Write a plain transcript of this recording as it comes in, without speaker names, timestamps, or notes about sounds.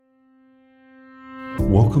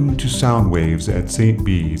Welcome to Sound Waves at St.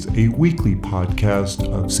 Bede's, a weekly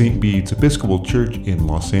podcast of St. Bede's Episcopal Church in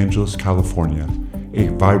Los Angeles, California, a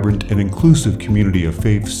vibrant and inclusive community of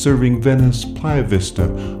faith serving Venice, Playa Vista,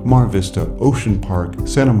 Mar Vista, Ocean Park,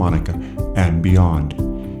 Santa Monica, and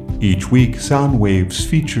beyond. Each week, Sound Waves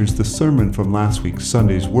features the sermon from last week's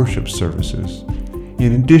Sunday's worship services.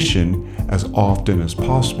 In addition, as often as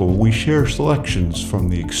possible, we share selections from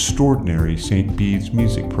the extraordinary St. Bede's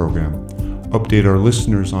music program, update our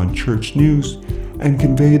listeners on church news, and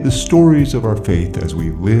convey the stories of our faith as we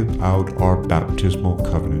live out our baptismal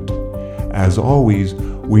covenant. As always,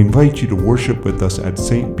 we invite you to worship with us at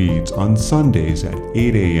St. Bede's on Sundays at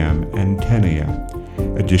 8 a.m. and 10 a.m.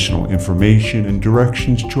 Additional information and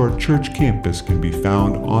directions to our church campus can be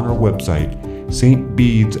found on our website,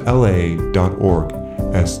 stbedesla.org,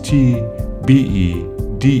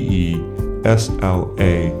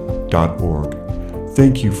 stbedesla.org.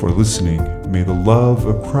 Thank you for listening. May the love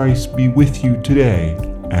of Christ be with you today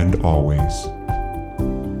and always.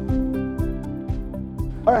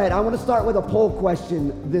 All right, I want to start with a poll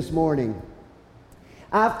question this morning.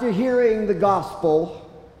 After hearing the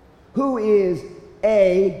gospel, who is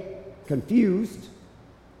A, confused,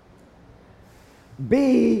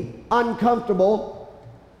 B, uncomfortable,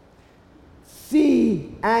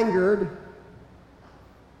 C, angered,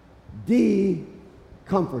 D,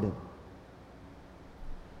 comforted?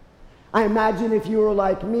 I imagine if you were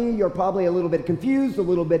like me, you're probably a little bit confused, a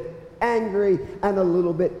little bit angry, and a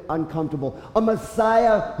little bit uncomfortable. A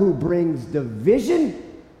Messiah who brings division?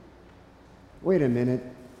 Wait a minute.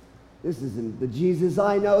 This isn't the Jesus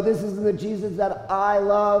I know. This isn't the Jesus that I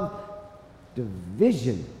love.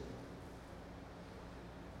 Division.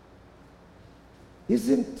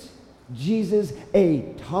 Isn't Jesus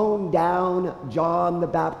a toned-down John the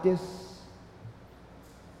Baptist?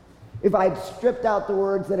 If I'd stripped out the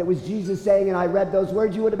words that it was Jesus saying and I read those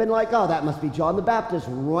words, you would have been like, oh, that must be John the Baptist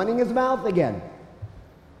running his mouth again.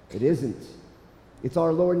 It isn't. It's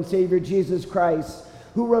our Lord and Savior Jesus Christ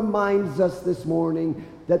who reminds us this morning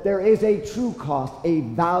that there is a true cost, a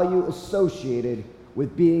value associated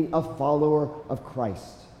with being a follower of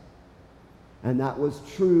Christ. And that was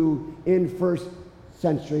true in first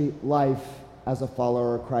century life as a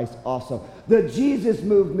follower of Christ also. The Jesus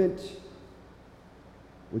movement,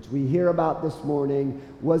 which we hear about this morning,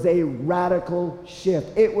 was a radical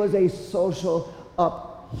shift. It was a social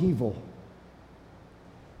upheaval.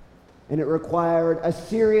 And it required a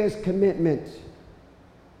serious commitment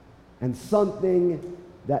and something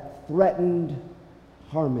that threatened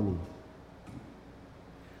harmony.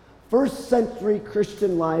 First century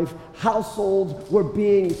Christian life, households were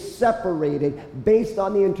being separated based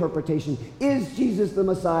on the interpretation, is Jesus the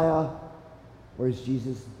Messiah or is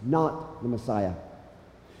Jesus not the Messiah?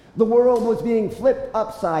 The world was being flipped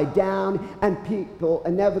upside down, and people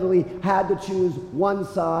inevitably had to choose one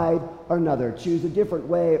side or another, choose a different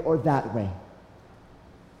way or that way.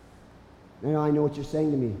 Now I know what you're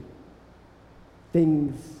saying to me.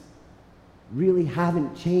 Things really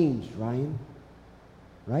haven't changed, Ryan.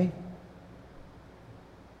 Right?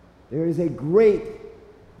 There is a great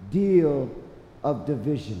deal of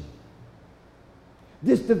division.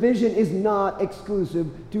 This division is not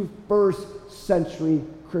exclusive to first century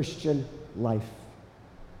Christian life.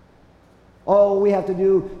 All we have to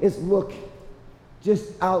do is look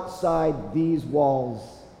just outside these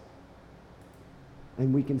walls,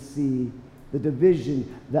 and we can see the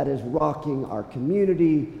division that is rocking our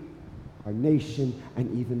community, our nation,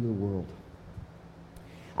 and even the world.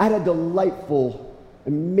 I had a delightful,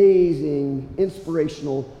 amazing,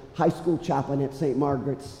 inspirational high school chaplain at St.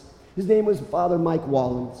 Margaret's. His name was Father Mike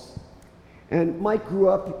Wallens. And Mike grew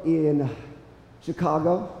up in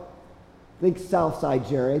Chicago, I think South Side,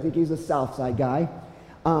 Jerry. I think he's a South Side guy.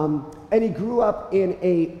 And he grew up in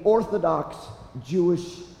an Orthodox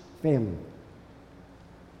Jewish family.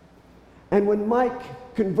 And when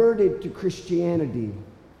Mike converted to Christianity,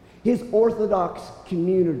 his Orthodox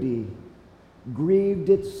community grieved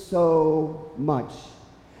it so much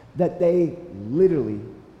that they literally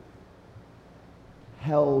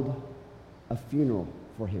held a funeral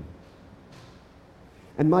for him.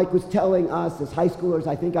 And Mike was telling us as high schoolers,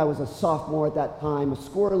 I think I was a sophomore at that time, a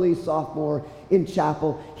squirrely sophomore in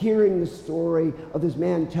chapel, hearing the story of this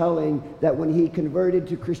man telling that when he converted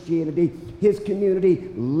to Christianity, his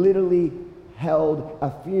community literally held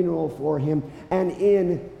a funeral for him. And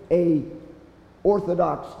in a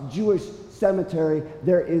Orthodox Jewish cemetery,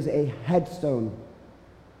 there is a headstone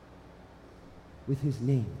with his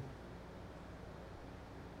name.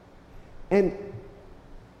 And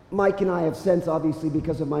Mike and I have since, obviously,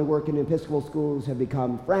 because of my work in Episcopal schools, have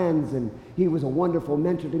become friends, and he was a wonderful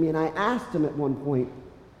mentor to me. And I asked him at one point,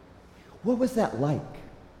 what was that like?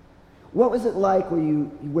 What was it like where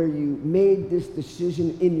you made this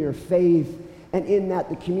decision in your faith, and in that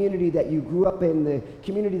the community that you grew up in, the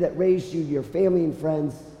community that raised you, your family and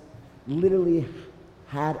friends, literally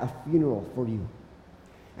had a funeral for you?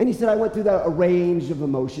 And he said, I went through a range of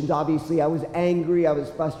emotions. Obviously, I was angry, I was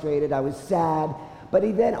frustrated, I was sad. But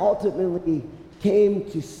he then ultimately came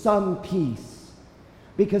to some peace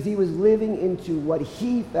because he was living into what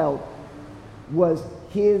he felt was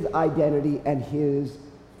his identity and his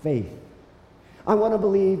faith. I want to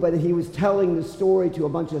believe that he was telling the story to a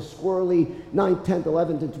bunch of squirrely 9th, 10th,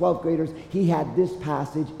 11th, and 12th graders. He had this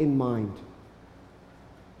passage in mind.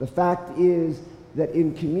 The fact is that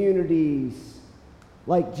in communities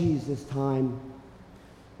like Jesus' time,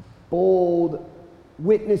 bold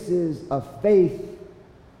witnesses of faith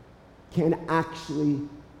can actually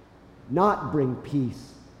not bring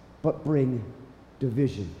peace, but bring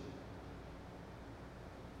division.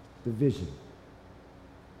 Division.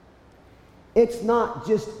 It's not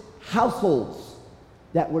just households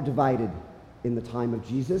that were divided in the time of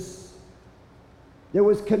Jesus. There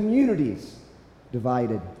was communities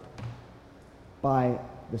divided by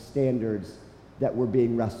the standards that were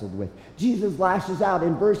being wrestled with. Jesus lashes out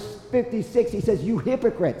in verse 56. He says, you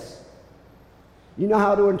hypocrites. You know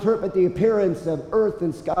how to interpret the appearance of earth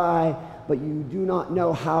and sky, but you do not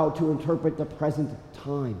know how to interpret the present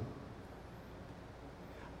time.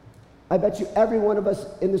 I bet you every one of us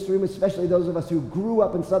in this room, especially those of us who grew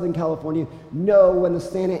up in Southern California, know when the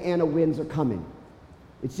Santa Ana winds are coming.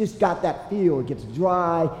 It's just got that feel. It gets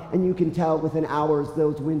dry, and you can tell within hours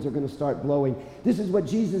those winds are going to start blowing. This is what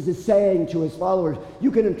Jesus is saying to his followers.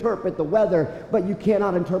 You can interpret the weather, but you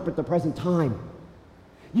cannot interpret the present time.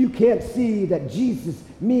 You can't see that Jesus,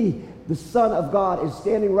 me, the Son of God, is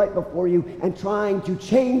standing right before you and trying to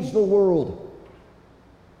change the world.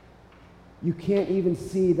 You can't even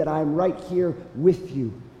see that I'm right here with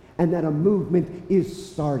you and that a movement is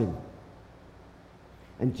starting.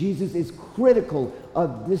 And Jesus is critical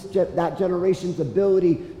of that generation's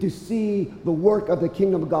ability to see the work of the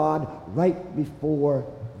kingdom of God right before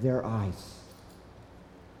their eyes.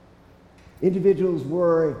 Individuals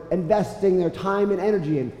were investing their time and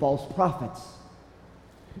energy in false prophets.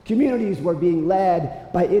 Communities were being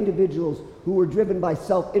led by individuals who were driven by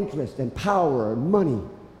self-interest and power and money.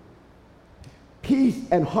 Peace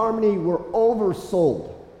and harmony were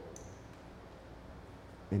oversold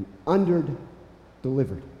and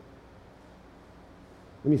under-delivered.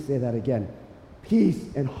 Let me say that again. Peace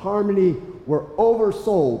and harmony were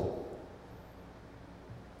oversold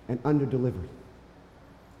and under-delivered.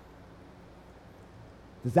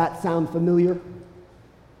 Does that sound familiar?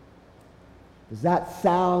 Does that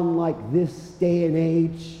sound like this day and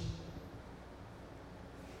age?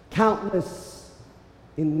 Countless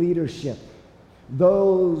in leadership,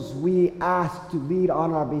 those we ask to lead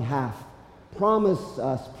on our behalf, promise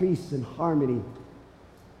us peace and harmony,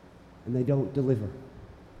 and they don't deliver.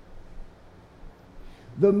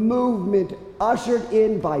 The movement ushered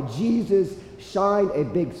in by Jesus shined a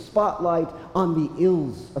big spotlight on the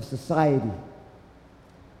ills of society.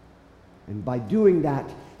 And by doing that,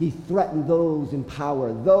 he threatened those in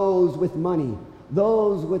power, those with money,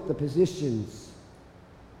 those with the positions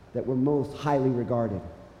that were most highly regarded.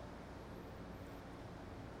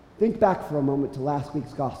 Think back for a moment to last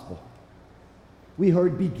week's gospel. We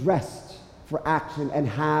heard, be dressed for action and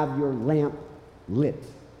have your lamp lit.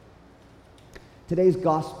 Today's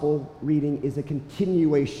gospel reading is a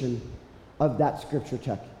continuation of that scripture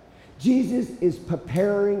text. Jesus is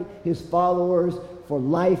preparing his followers for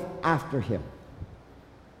life after him,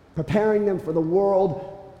 preparing them for the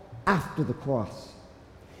world after the cross.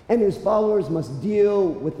 And his followers must deal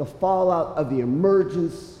with the fallout of the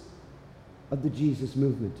emergence of the Jesus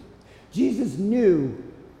movement. Jesus knew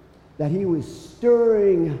that he was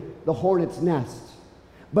stirring the hornet's nest,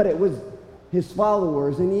 but it was his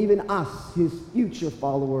followers, and even us, his future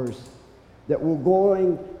followers, that were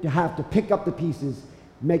going to have to pick up the pieces,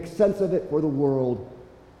 make sense of it for the world,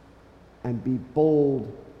 and be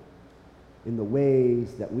bold in the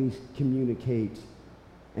ways that we communicate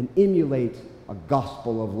and emulate a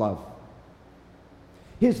gospel of love.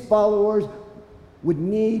 His followers would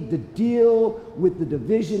need to deal with the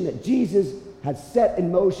division that Jesus had set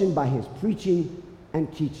in motion by his preaching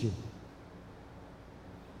and teaching.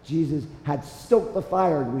 Jesus had stoked the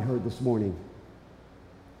fire, we heard this morning.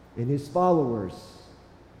 And his followers,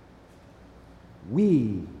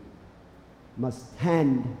 we must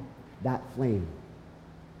tend that flame.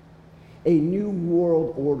 A new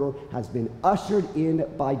world order has been ushered in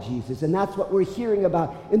by Jesus. And that's what we're hearing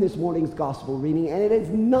about in this morning's gospel reading. And it is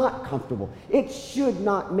not comfortable. It should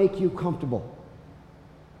not make you comfortable.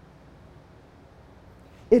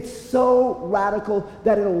 It's so radical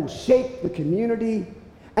that it will shake the community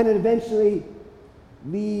and eventually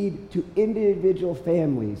lead to individual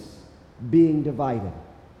families being divided.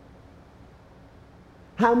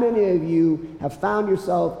 How many of you have found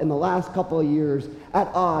yourself in the last couple of years at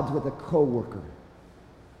odds with a coworker,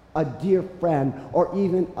 a dear friend, or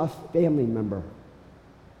even a family member?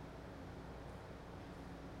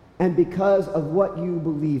 And because of what you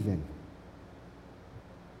believe in,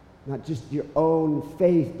 not just your own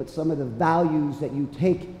faith, but some of the values that you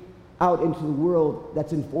take out into the world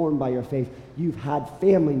that's informed by your faith, you've had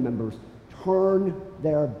family members turn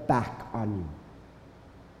their back on you,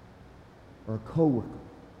 or a coworker,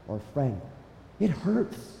 or a friend. It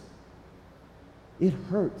hurts. It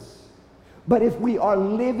hurts. But if we are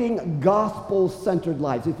living gospel-centered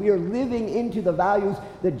lives, if we are living into the values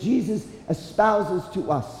that Jesus espouses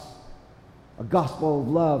to us, a gospel of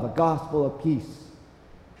love, a gospel of peace,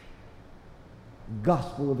 a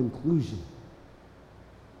gospel of inclusion,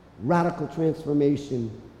 radical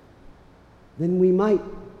transformation, then we might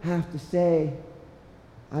have to say,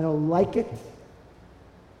 I don't like it,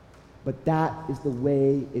 but that is the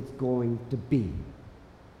way it's going to be.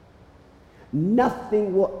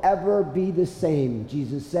 Nothing will ever be the same,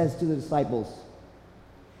 Jesus says to the disciples.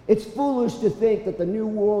 It's foolish to think that the new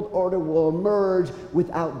world order will emerge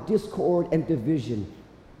without discord and division.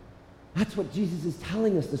 That's what Jesus is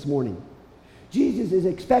telling us this morning. Jesus is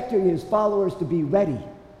expecting his followers to be ready.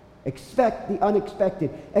 Expect the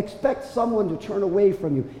unexpected. Expect someone to turn away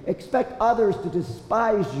from you. Expect others to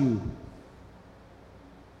despise you.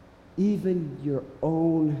 Even your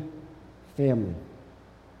own family.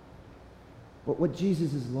 But what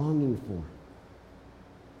Jesus is longing for,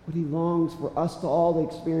 what he longs for us to all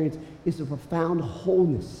experience, is a profound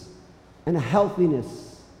wholeness and a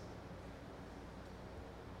healthiness.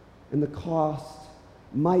 And the cost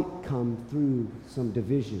might come through some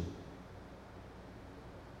division.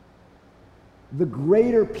 The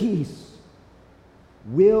greater peace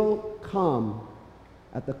will come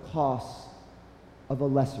at the cost of a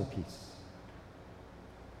lesser peace.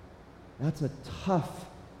 That's a tough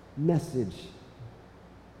message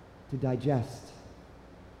to digest.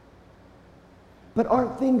 But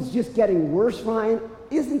aren't things just getting worse, Ryan?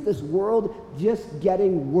 Isn't this world just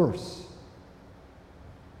getting worse?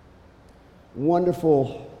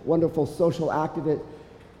 Wonderful, wonderful social activist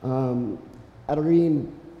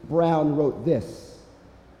Adrienne Brown wrote this: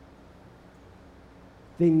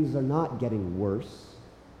 things are not getting worse.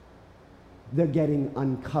 They're getting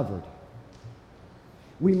uncovered.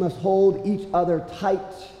 We must hold each other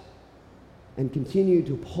tight and continue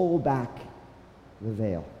to pull back the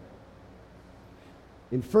veil.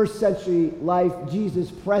 In first century life,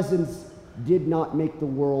 Jesus' presence did not make the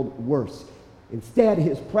world worse. Instead,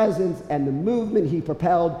 his presence and the movement he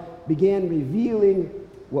propelled began revealing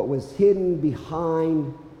what was hidden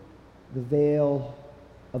behind the veil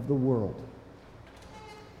of the world.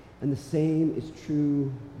 And the same is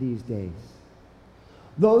true these days.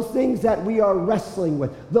 Those things that we are wrestling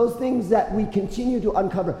with, those things that we continue to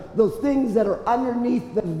uncover, those things that are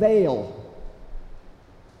underneath the veil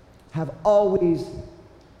have always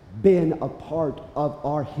been a part of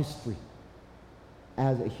our history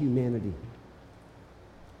as a humanity.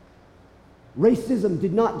 Racism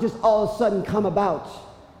did not just all of a sudden come about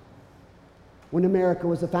when America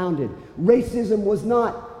was founded. Racism was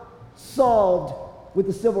not solved with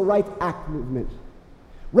the Civil Rights Act movement.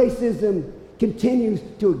 Racism continues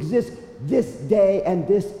to exist this day and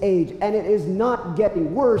this age, and it is not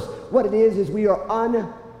getting worse. What it is we are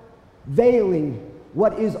unveiling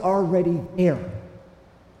what is already there.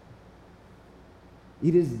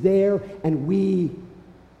 It is there, and we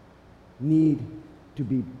need to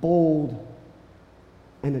be bold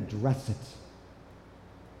and address it.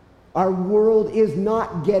 Our world is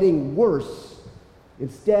not getting worse.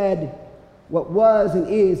 Instead, what was and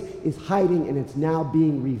is hiding, and it's now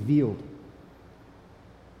being revealed.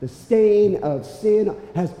 The stain of sin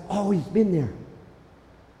has always been there.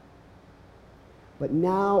 But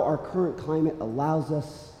now our current climate allows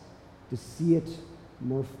us to see it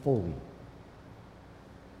more fully.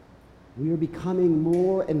 We are becoming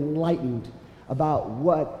more enlightened about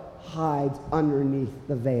what hides underneath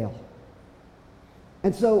the veil.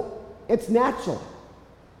 And so it's natural.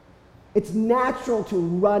 It's natural to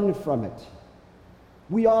run from it.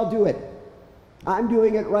 We all do it. I'm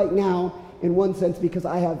doing it right now in one sense because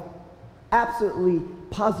I have absolutely,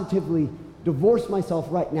 positively divorced myself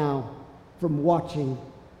right now from watching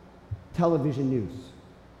television news.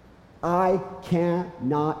 I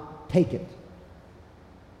cannot take it.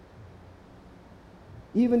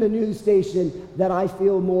 Even a news station that I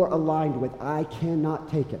feel more aligned with, I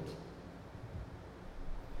cannot take it.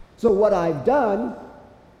 So what I've done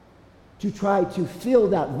to try to fill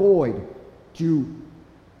that void, to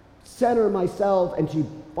center myself and to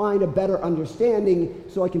find a better understanding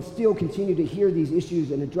so I can still continue to hear these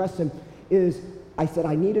issues and address them, is I said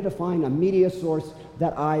I needed to find a media source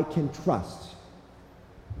that I can trust.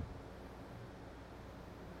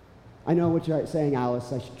 I know what you're saying,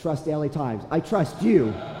 Alice. I should trust the LA Times. I trust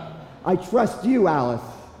you. I trust you, Alice.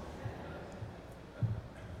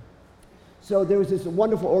 So there was this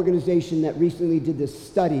wonderful organization that recently did this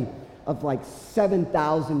study of like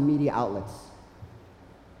 7,000 media outlets.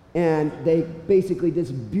 And they basically did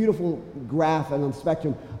this beautiful graph on the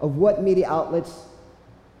spectrum of what media outlets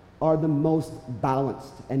are the most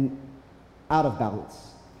balanced and out of balance.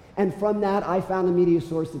 And from that, I found a media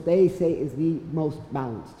source that they say is the most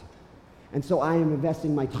balanced. And so I am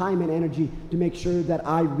investing my time and energy to make sure that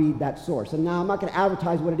I read that source. And now I'm not going to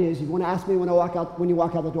advertise what it is. If you want to ask me when you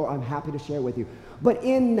walk out the door, I'm happy to share with you. But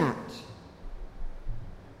in that,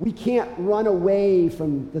 we can't run away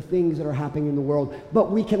from the things that are happening in the world,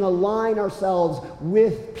 but we can align ourselves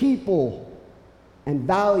with people and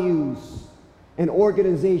values and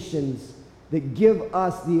organizations that give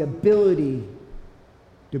us the ability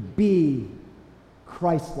to be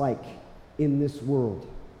Christ-like in this world.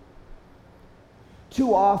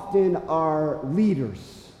 Too often our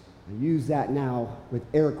leaders, I use that now with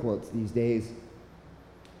air quotes these days,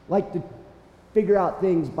 like to figure out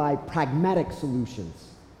things by pragmatic solutions.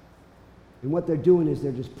 And what they're doing is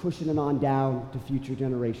they're just pushing it on down to future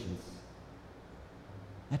generations.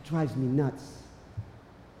 That drives me nuts.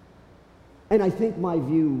 And I think my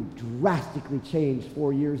view drastically changed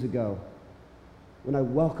 4 years ago when I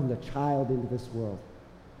welcomed a child into this world.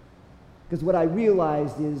 Because what I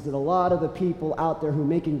realized is that a lot of the people out there who are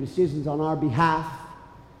making decisions on our behalf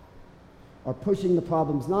are pushing the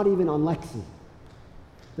problems not even on Lexi.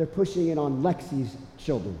 They're pushing it on Lexi's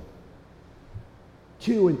children.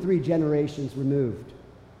 2 and 3 generations removed.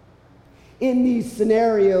 In these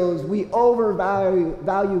scenarios, we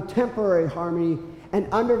overvalue temporary harmony and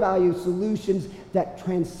undervalue solutions that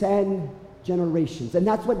transcend generations. And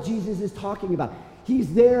that's what Jesus is talking about.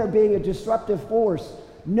 He's there being a disruptive force,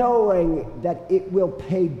 knowing that it will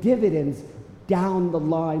pay dividends down the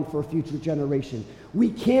line for a future generation. We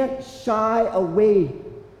can't shy away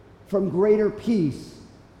from greater peace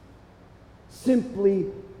simply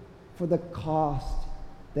for the cost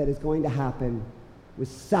that is going to happen with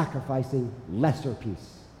sacrificing lesser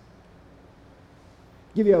peace.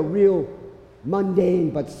 Give you a real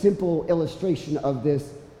mundane but simple illustration of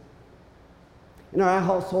this. In our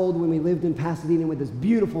household, when we lived in Pasadena with this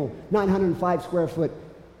beautiful 905 square foot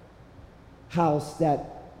house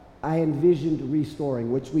that I envisioned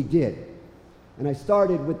restoring, which we did. And I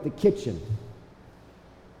started with the kitchen.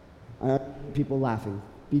 People laughing.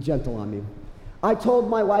 Be gentle on me. I told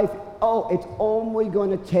my wife, it's only going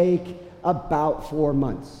to take about 4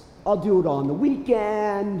 months. I'll do it on the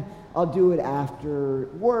weekend, I'll do it after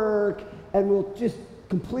work, and we'll just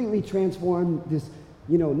completely transform this,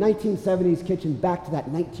 1970s kitchen back to that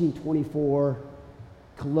 1924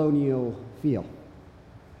 colonial feel.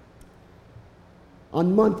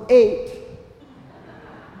 On month 8,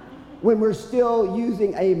 when we're still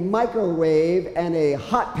using a microwave and a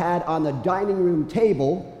hot pad on the dining room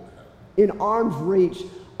table, in arm's reach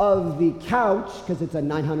of the couch, because it's a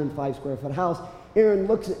 905 square foot house, Erin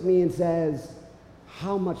looks at me and says,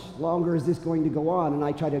 how much longer is this going to go on? And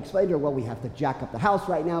I try to explain to her, well, we have to jack up the house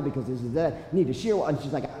right now because this is that, need to shear. And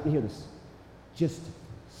she's like, I don't hear this. Just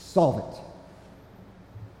solve it.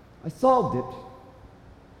 I solved it,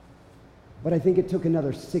 but I think it took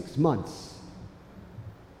another 6 months.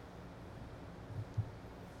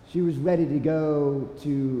 She was ready to go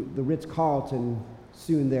to the Ritz-Carlton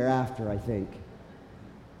soon thereafter, I think.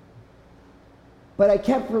 But I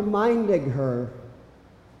kept reminding her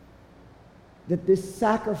that this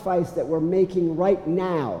sacrifice that we're making right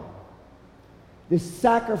now, this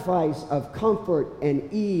sacrifice of comfort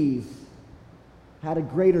and ease, had a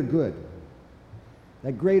greater good.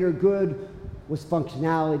 That greater good was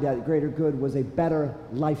functionality, that greater good was a better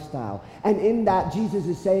lifestyle. And in that, Jesus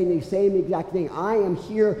is saying the same exact thing. I am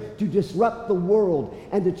here to disrupt the world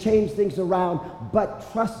and to change things around, but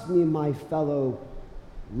trust me, my fellow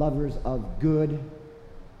lovers of good,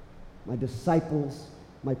 my disciples,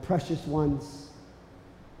 my precious ones,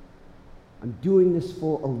 I'm doing this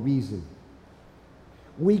for a reason.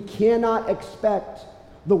 We cannot expect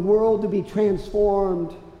the world to be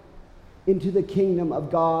transformed into the kingdom of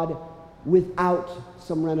God without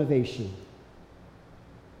some renovation.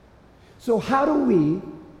 So how do we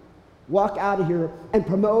walk out of here and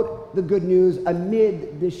promote the good news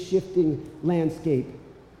amid this shifting landscape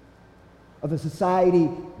of a society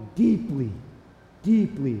deeply,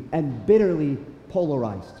 deeply, and bitterly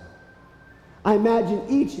polarized? I imagine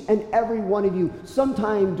each and every one of you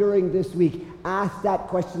sometime during this week asked that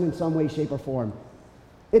question in some way, shape, or form.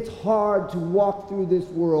 It's hard to walk through this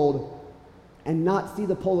world and not see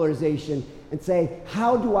the polarization and say,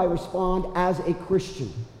 how do I respond as a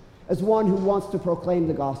Christian, as one who wants to proclaim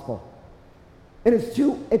the gospel? And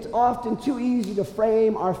it's often too easy to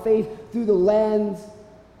frame our faith through the lens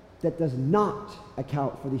that does not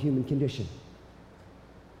account for the human condition.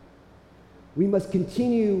 We must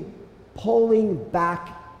continue pulling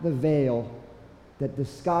back the veil that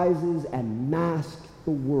disguises and masks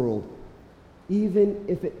the world, even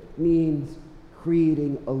if it means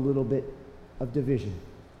creating a little bit of division.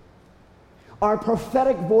 Our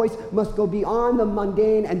prophetic voice must go beyond the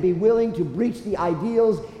mundane and be willing to breach the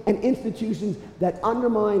ideals and institutions that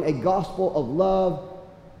undermine a gospel of love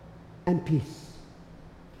and peace.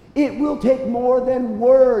 It will take more than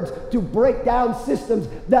words to break down systems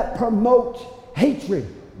that promote hatred,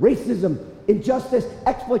 racism, injustice,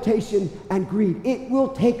 exploitation, and greed. It will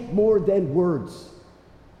take more than words.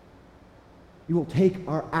 It will take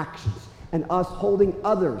our actions and us holding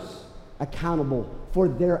others accountable for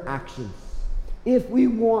their actions. If we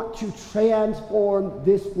want to transform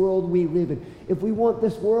this world we live in, if we want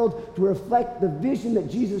this world to reflect the vision that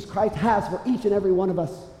Jesus Christ has for each and every one of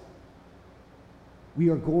us, we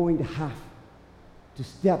are going to have to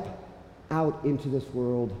step out into this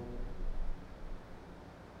world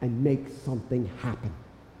and make something happen.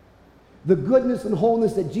 The goodness and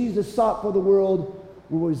wholeness that Jesus sought for the world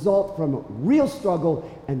will result from real struggle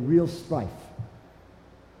and real strife.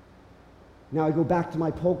 Now I go back to my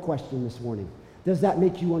poll question this morning. Does that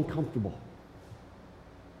make you uncomfortable?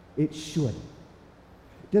 It should.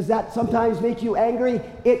 Does that sometimes make you angry?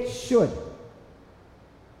 It should.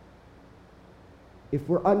 If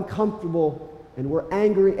we're uncomfortable and we're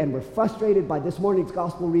angry and we're frustrated by this morning's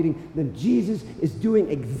gospel reading, then Jesus is doing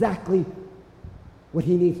exactly what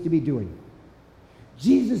he needs to be doing.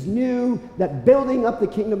 Jesus knew that building up the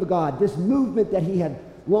kingdom of God, this movement that he had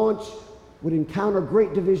launched, would encounter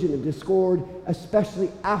great division and discord, especially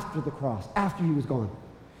after the cross, after he was gone.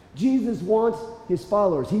 Jesus wants his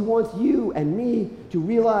followers, he wants you and me to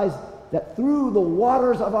realize that through the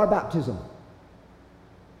waters of our baptism,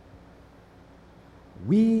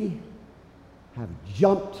 we have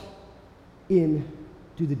jumped into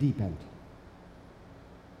the deep end.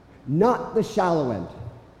 Not the shallow end.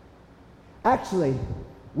 Actually,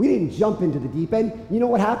 we didn't jump into the deep end. You know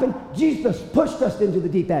what happened? Jesus pushed us into the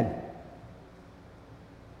deep end.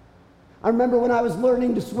 I remember when I was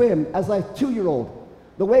learning to swim as a 2-year-old.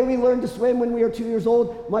 The way we learned to swim when we were 2 years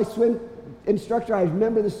old, my swim instructor, I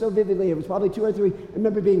remember this so vividly, it was probably 2 or 3, I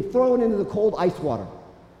remember being thrown into the cold ice water.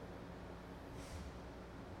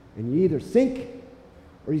 And you either sink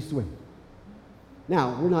or you swim.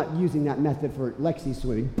 Now, we're not using that method for Lexi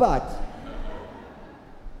swimming, but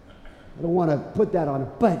I don't want to put that on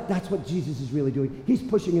her, but that's what Jesus is really doing. He's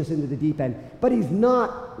pushing us into the deep end, but he's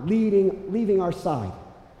not leaving our side.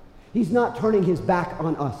 He's not turning his back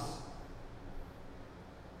on us.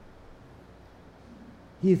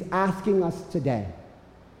 He's asking us today.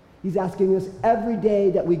 He's asking us every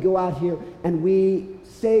day that we go out here and we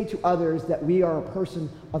say to others that we are a person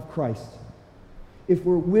of Christ. If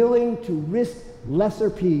we're willing to risk lesser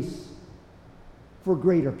peace for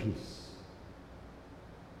greater peace.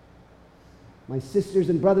 My sisters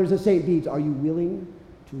and brothers of St. Bede's, are you willing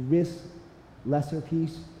to risk lesser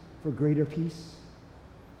peace for greater peace?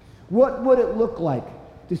 What would it look like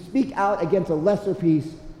to speak out against a lesser peace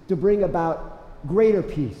to bring about greater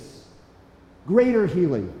peace, greater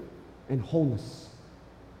healing, and wholeness?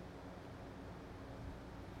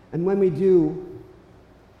 And when we do,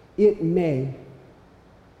 it may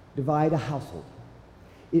divide a household.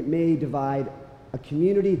 It may divide a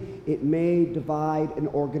community. It may divide an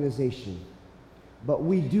organization. But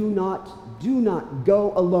we do not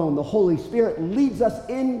go alone. The Holy Spirit leads us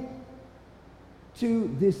in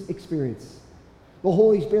to this experience. The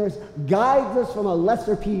Holy Spirit guides us from a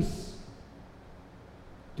lesser peace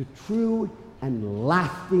to true and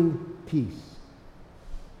lasting peace.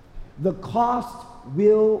 The cost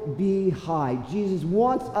will be high. Jesus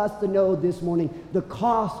wants us to know this morning the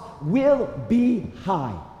cost will be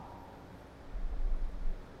high.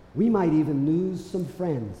 We might even lose some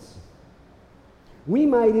friends. We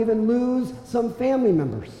might even lose some family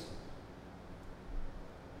members.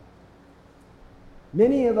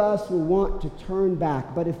 Many of us will want to turn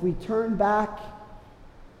back, but if we turn back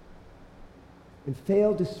and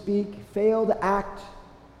fail to speak, fail to act,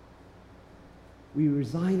 we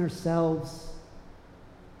resign ourselves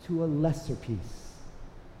to a lesser peace.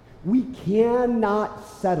 We cannot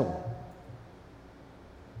settle.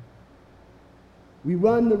 We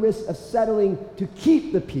run the risk of settling to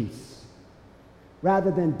keep the peace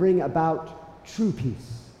rather than bring about true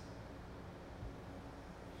peace.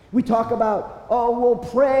 We talk about, oh, we'll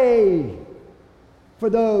pray for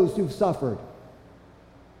those who've suffered.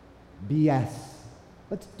 BS.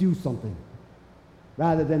 Let's do something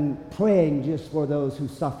rather than praying just for those who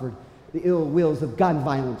suffered the ill wills of gun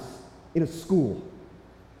violence in a school.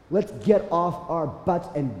 Let's get off our butts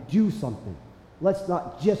and do something. Let's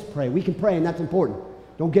not just pray. We can pray, and that's important.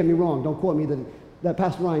 Don't get me wrong. Don't quote me that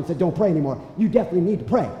Pastor Ryan said don't pray anymore. You definitely need to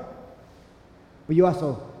pray. But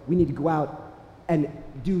we need to go out and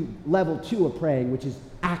do level 2 of praying, which is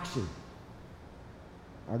action.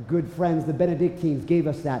 Our good friends, the Benedictines, gave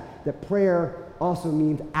us that prayer also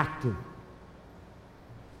means active.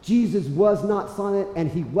 Jesus was not silent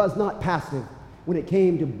and he was not passive when it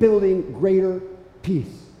came to building greater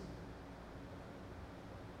peace.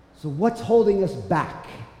 So what's holding us back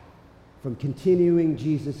from continuing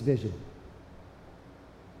Jesus' vision?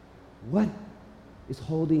 What is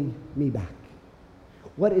holding me back?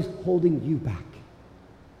 What is holding you back?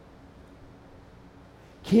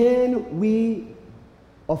 Can we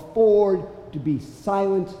afford to be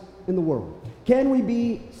silent in the world? Can we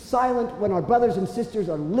be silent when our brothers and sisters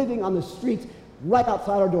are living on the streets right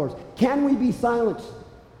outside our doors? Can we be silent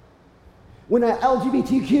when our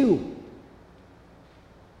LGBTQ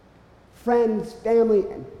friends, family,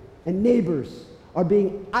 and neighbors are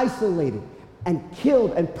being isolated and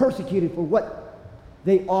killed and persecuted for what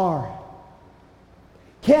they are?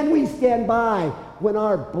 Can we stand by when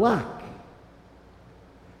our black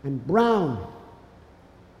and brown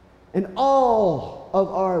and all of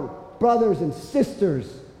our brothers and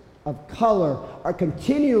sisters of color are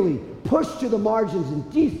continually pushed to the margins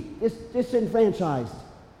and disenfranchised,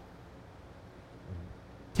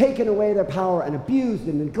 taken away their power and abused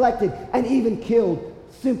and neglected and even killed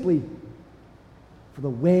simply for the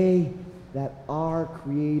way that our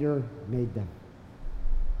Creator made them?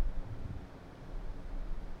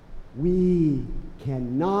 We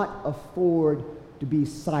cannot afford to be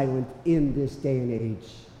silent in this day and age.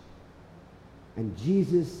 And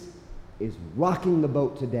Jesus is rocking the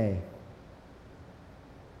boat today.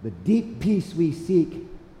 The deep peace we seek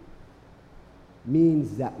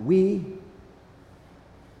means that we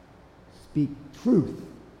speak truth.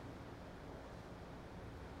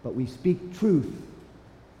 But we speak truth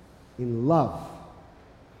in love,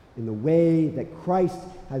 in the way that Christ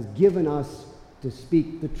has given us to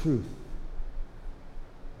speak the truth.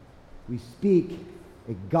 We speak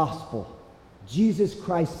a gospel, Jesus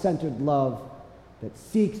Christ-centered love that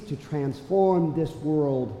seeks to transform this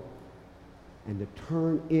world and to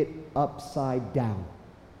turn it upside down.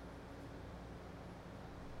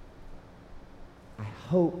 I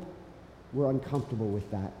hope we're uncomfortable with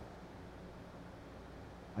that.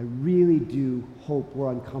 I really do hope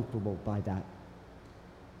we're uncomfortable by that,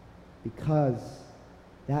 because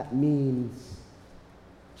that means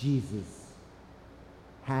Jesus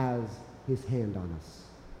has his hand on us.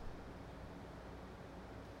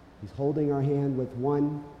 He's holding our hand with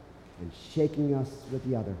one and shaking us with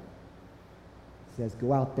the other. He says,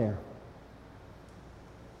 go out there.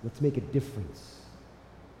 Let's make a difference.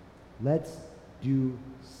 Let's do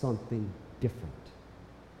something different.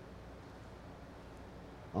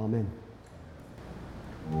 Amen.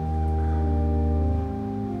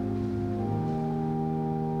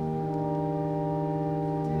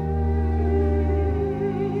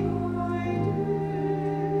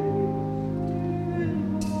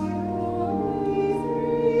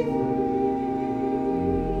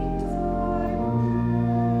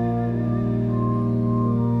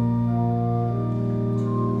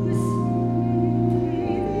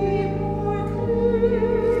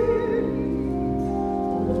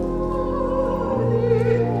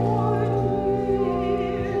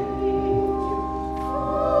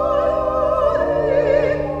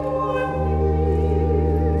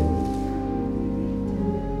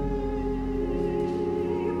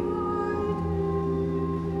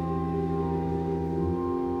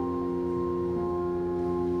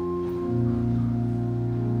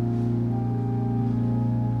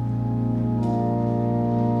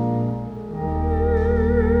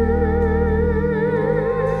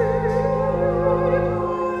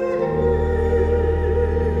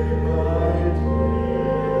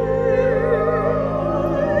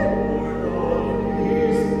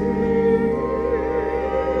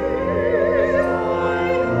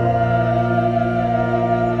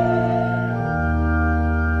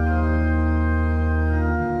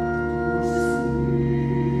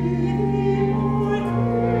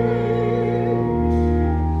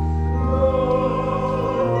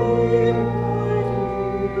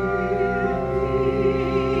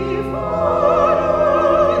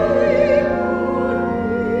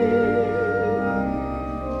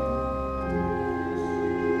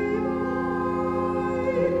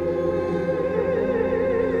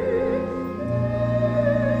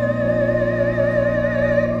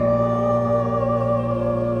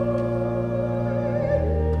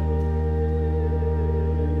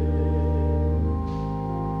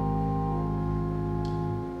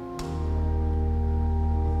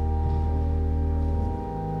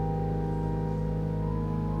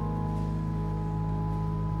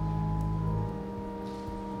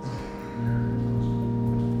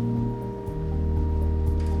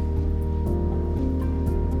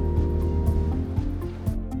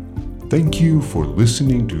 Thank you for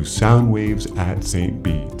listening to Sound Waves at St.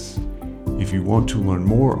 Bede's. If you want to learn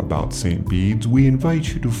more about St. Bede's, we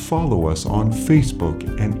invite you to follow us on Facebook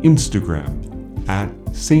and Instagram at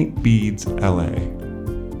St. Bede's LA.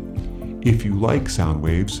 If you like Sound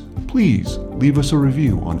Waves, please leave us a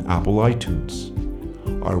review on Apple iTunes.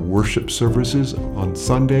 Our worship services on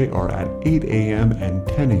Sunday are at 8 a.m. and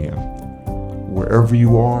 10 a.m. Wherever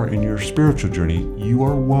you are in your spiritual journey, you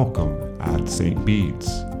are welcome at St.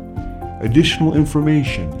 Bede's. Additional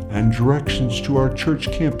information and directions to our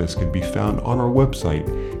church campus can be found on our website,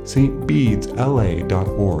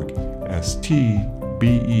 stbedesla.org,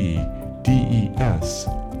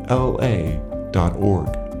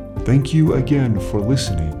 stbedesla.org. Thank you again for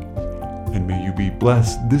listening, and may you be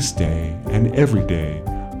blessed this day and every day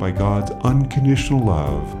by God's unconditional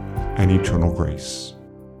love and eternal grace.